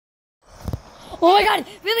Oh my god,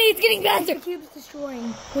 Billy, it's getting faster. The cube's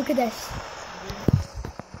destroying. Look at this.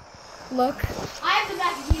 Look. I have the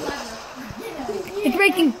best view ever. It's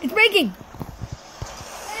breaking. It's breaking.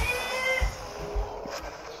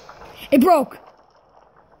 It broke.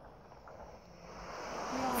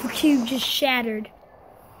 The cube just shattered.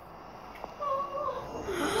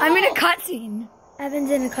 I'm in a cutscene. Evan's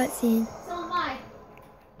in a cutscene. So am I.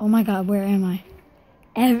 Oh my god, where am I?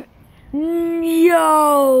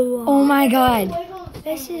 Yo! Oh my god.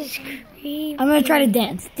 This is creepy. I'm gonna try to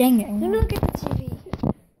dance. Dang it. Let me look at the TV.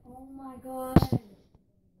 Oh my god.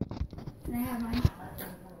 Can I have mine?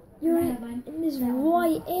 You're in this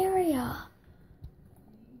white area.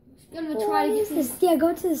 I'm gonna try to What get is this? Yeah,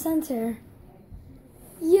 go to the center.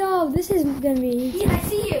 Yo, this is gonna be. Yeah, I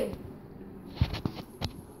see you.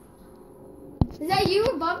 Is that you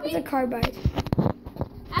above It's me? a carbide.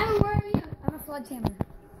 Adam, where are you? I'm a sledgehammer.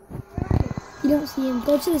 You don't see him.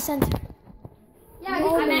 Go to the center. Yeah,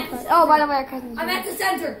 Oh, I'm my at. God. Oh, by the way, our cousins. I'm at the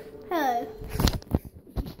center. Hello.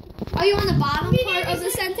 Are you on the bottom part of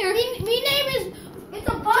the center? Me name is. It's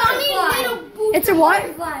a butterfly. It's a what?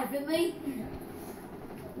 Butterfly, Finley.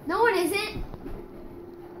 No, it isn't.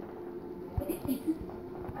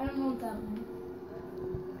 I don't know what that one.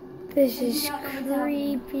 This is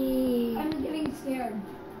creepy. I'm getting scared.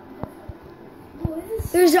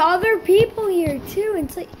 There's other people here too.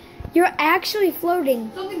 It's like you're actually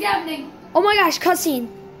floating. Something's happening. Oh my gosh, cutscene.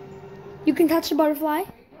 You can touch the butterfly.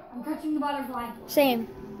 I'm touching the butterfly. Same.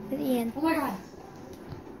 At the end. Oh my god.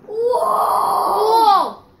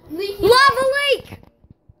 Whoa! Leaking. Lava lake.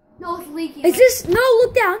 No, it's leaking. Is this? No,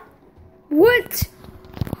 look down. What?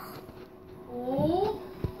 Oh.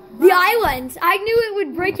 The island. I knew it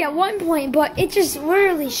would break at one point, but it just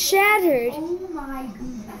literally shattered. Oh my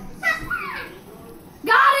goodness.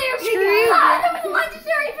 Got it! Screw That was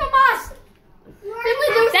legendary from us!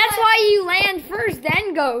 That's why you land first,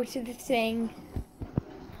 then go to the thing.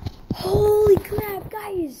 Holy crap,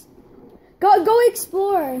 guys! Go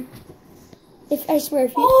explore. If I swear,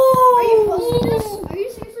 if you. Are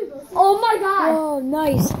you seriously posting? Oh my god! Oh,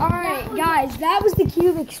 nice. All right, guys, that was the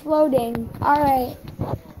cube exploding. All right.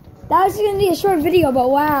 That was gonna be a short video, but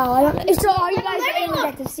wow. So all you guys didn't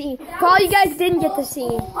get to see. For all you guys didn't get to see,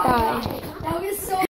 bye. That was so